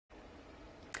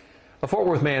A Fort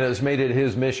Worth man has made it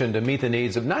his mission to meet the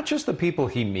needs of not just the people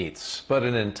he meets, but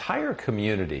an entire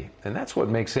community. And that's what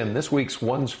makes him this week's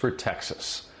Ones for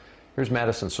Texas. Here's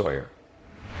Madison Sawyer.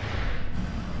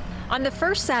 On the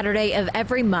first Saturday of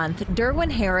every month,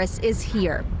 Derwin Harris is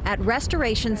here at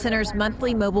Restoration Center's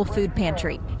monthly mobile food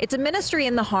pantry. It's a ministry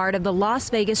in the heart of the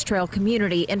Las Vegas Trail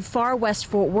community in far west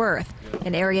Fort Worth,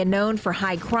 an area known for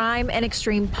high crime and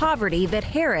extreme poverty that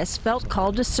Harris felt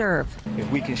called to serve.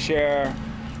 If we can share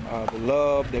the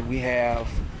love that we have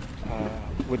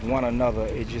with one another,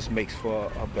 it just makes for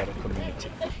a better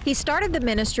community. He started the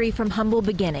ministry from humble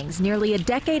beginnings nearly a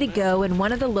decade ago in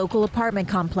one of the local apartment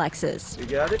complexes. You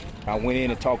got it? I went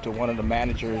in and talked to one of the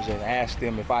managers and asked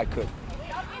them if I could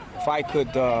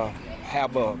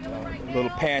have a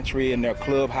little pantry in their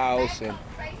clubhouse and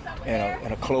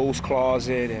a clothes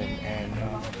closet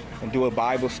and do a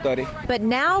Bible study. But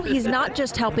now he's not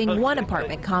just helping one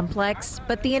apartment complex,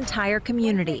 but the entire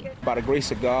community. By the grace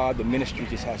of God, the ministry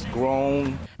just has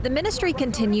grown. The ministry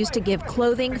continues to give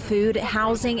clothing, food,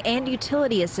 housing, and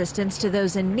utility assistance to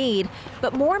those in need,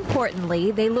 but more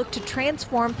importantly, they look to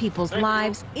transform people's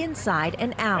lives inside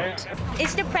and out.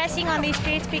 It's depressing on these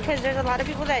streets because there's a lot of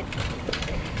people that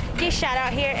get shot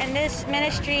out here, and this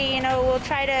ministry, will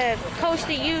try to coach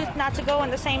the youth not to go in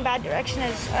the same bad direction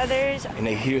as others. And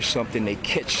they hear something, they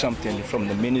catch something from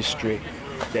the ministry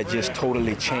that just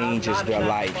totally changes their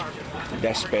life.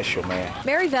 That's special, man.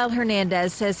 Maribel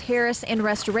Hernandez says Harris and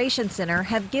Restoration Center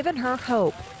have given her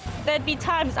hope. There'd be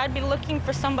times I'd be looking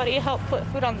for somebody to help put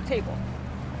food on the table.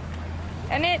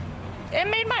 And it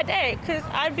made my day, because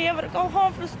I'd be able to go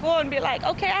home from school and be like,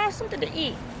 okay, I have something to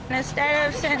eat. And instead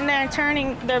of sitting there and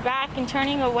turning their back and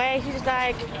turning away, he's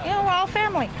like, we're all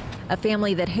family. A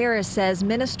family that Harris says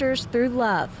ministers through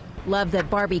love. Love that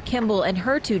Barbie Kimball and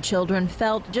her 2 children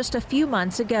felt just a few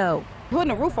months ago.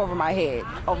 Putting a roof over my head,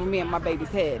 over me and my baby's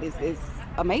head, is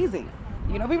amazing.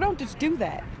 People don't just do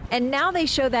that. And now they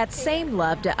show that same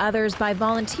love to others by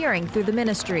volunteering through the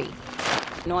ministry.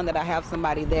 Knowing that I have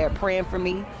somebody there praying for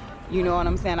me, you know what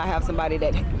I'm saying? I have somebody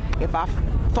that if I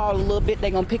fall a little bit,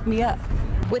 they're going to pick me up.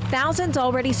 With thousands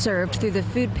already served through the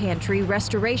food pantry,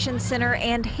 Restoration Center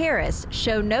and Harris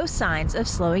show no signs of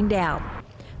slowing down.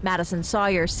 Madison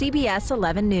Sawyer, CBS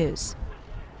 11 News.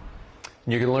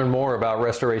 You can learn more about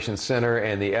Restoration Center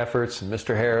and the efforts and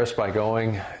Mr. Harris by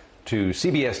going to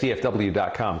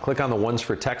cbsdfw.com. Click on the Ones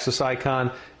for Texas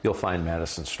icon. You'll find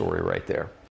Madison's story right there.